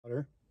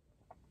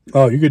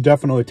Oh, you could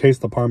definitely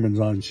taste the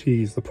Parmesan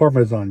cheese. The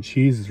Parmesan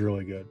cheese is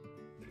really good.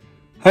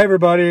 Hi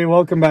everybody,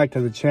 welcome back to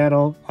the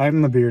channel.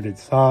 I'm the Bearded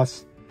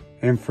Sauce,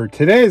 and for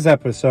today's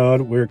episode,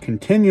 we're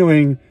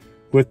continuing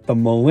with the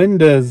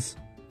Melinda's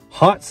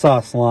hot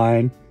sauce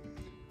line.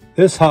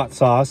 This hot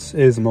sauce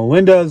is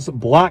Melinda's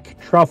Black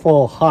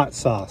Truffle Hot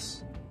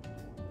Sauce.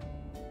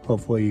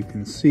 Hopefully you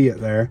can see it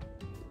there.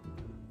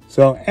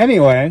 So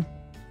anyway,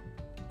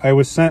 I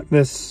was sent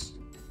this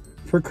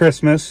for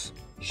Christmas.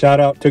 Shout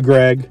out to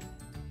Greg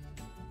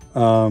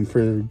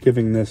for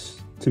giving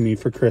this to me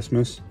for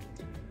Christmas.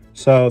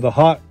 So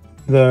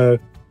the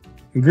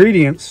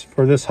ingredients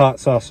for this hot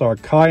sauce are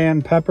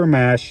cayenne pepper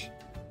mash,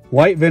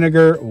 white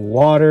vinegar,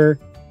 water,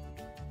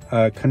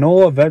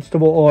 canola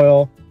vegetable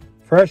oil,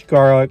 fresh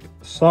garlic,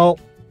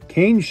 salt,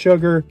 cane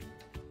sugar,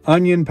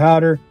 onion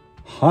powder,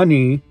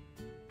 honey,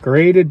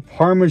 grated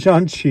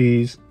Parmesan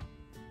cheese,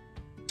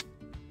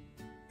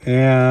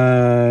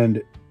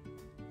 and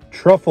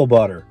truffle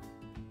butter.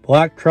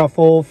 Black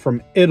truffle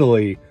from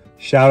Italy.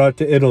 Shout out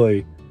to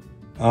Italy.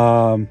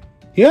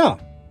 Yeah.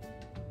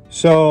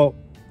 So,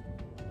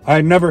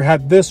 I never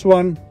had this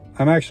one.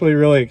 I'm actually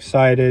really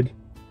excited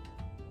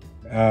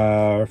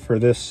for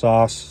this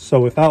sauce.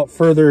 So, without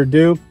further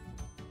ado,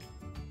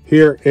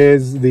 here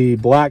is the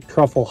Black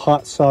Truffle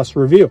Hot Sauce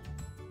review.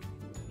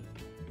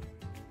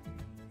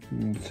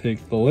 We'll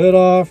take the lid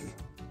off.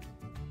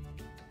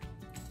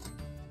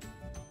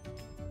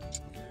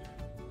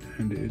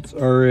 And it's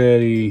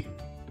already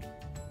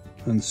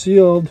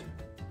unsealed.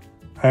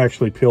 I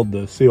actually peeled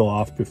the seal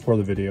off before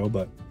the video,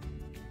 but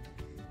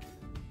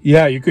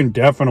yeah, you can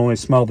definitely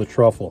smell the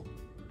truffle.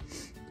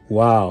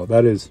 Wow,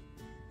 that is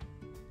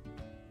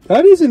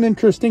an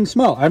interesting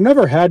smell. I've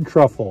never had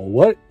truffle.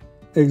 What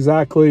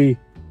exactly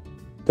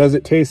does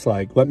it taste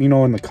like? Let me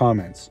know in the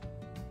comments.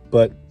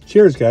 But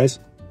cheers, guys.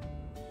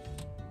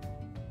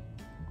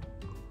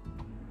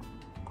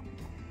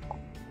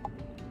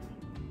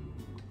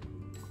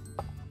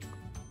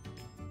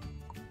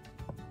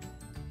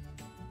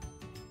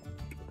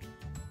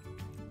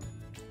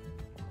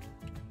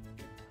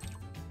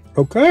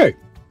 Okay.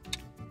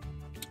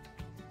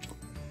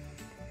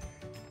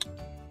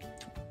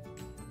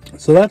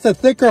 So that's a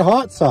thicker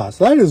hot sauce.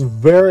 That is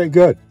very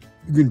good.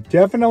 You can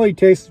definitely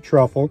taste the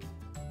truffle,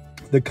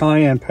 the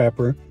cayenne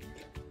pepper,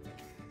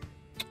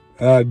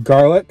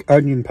 garlic,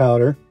 onion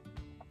powder.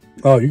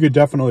 Oh, you could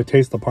definitely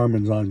taste the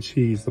Parmesan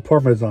cheese. The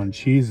Parmesan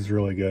cheese is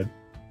really good.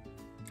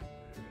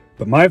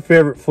 But my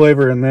favorite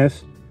flavor in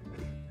this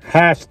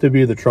has to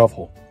be the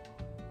truffle.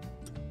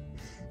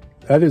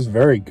 That is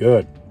very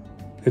good.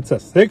 It's a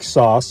thick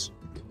sauce,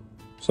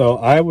 so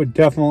I would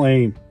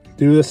definitely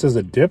do this as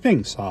a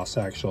dipping sauce,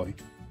 actually.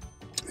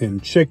 In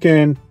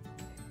chicken,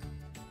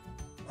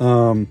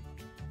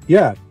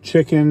 yeah,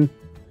 chicken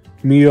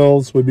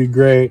meals would be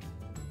great.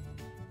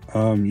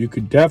 You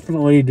could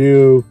definitely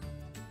do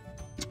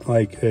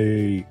like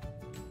a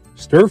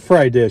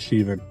stir-fry dish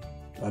even.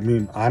 I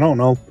mean, I don't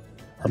know.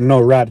 I'm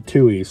no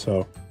ratatouille,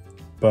 so,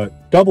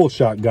 but double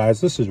shot, guys.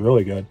 This is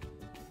really good.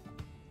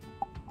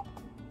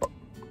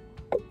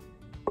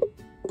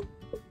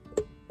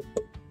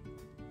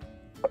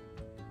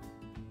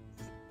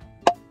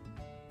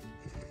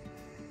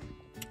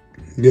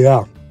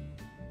 Yeah.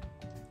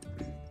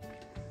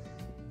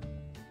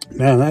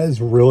 Man, that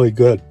is really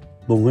good.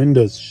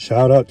 Melinda's,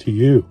 shout out to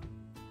you.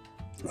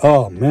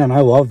 Oh, man, I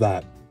love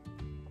that.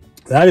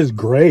 That is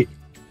great.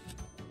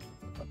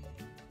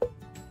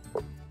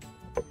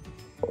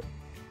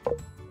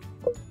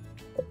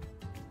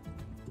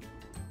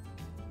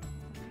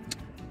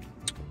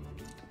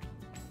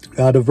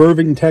 Out of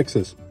Irving,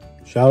 Texas.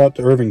 Shout out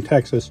to Irving,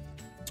 Texas.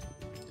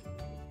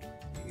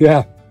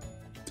 Yeah,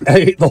 I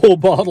ate the whole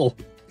bottle.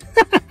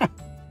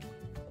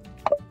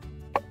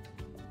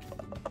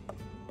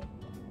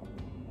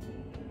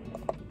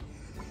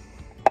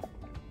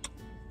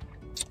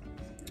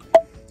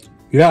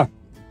 Yeah,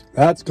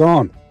 that's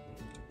gone.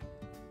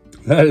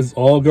 That is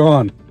all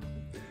gone.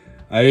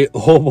 I ate the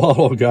whole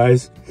bottle,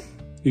 guys.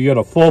 You get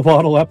a full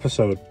bottle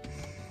episode.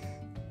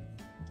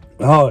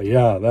 Oh,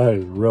 yeah, that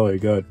is really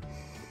good.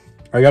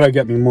 I gotta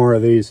get me more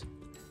of these.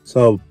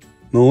 So,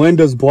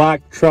 Melinda's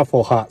Black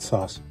Truffle Hot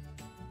Sauce.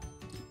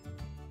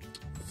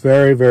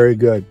 Very, very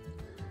good.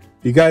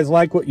 If you guys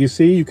like what you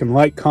see, you can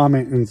like,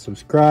 comment, and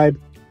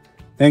subscribe.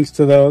 Thanks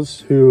to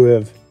those who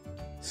have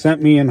sent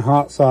me in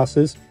hot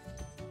sauces.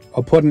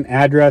 I'll put an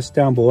address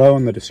down below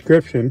in the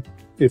description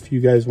if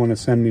you guys want to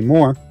send me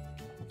more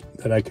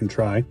that I can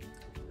try.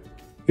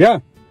 Yeah.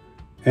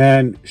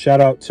 And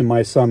shout out to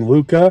my son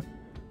Luca,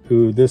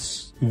 who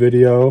this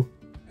video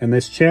and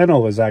this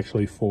channel is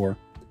actually for.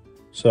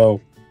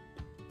 So,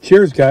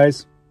 cheers,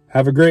 guys.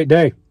 Have a great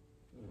day.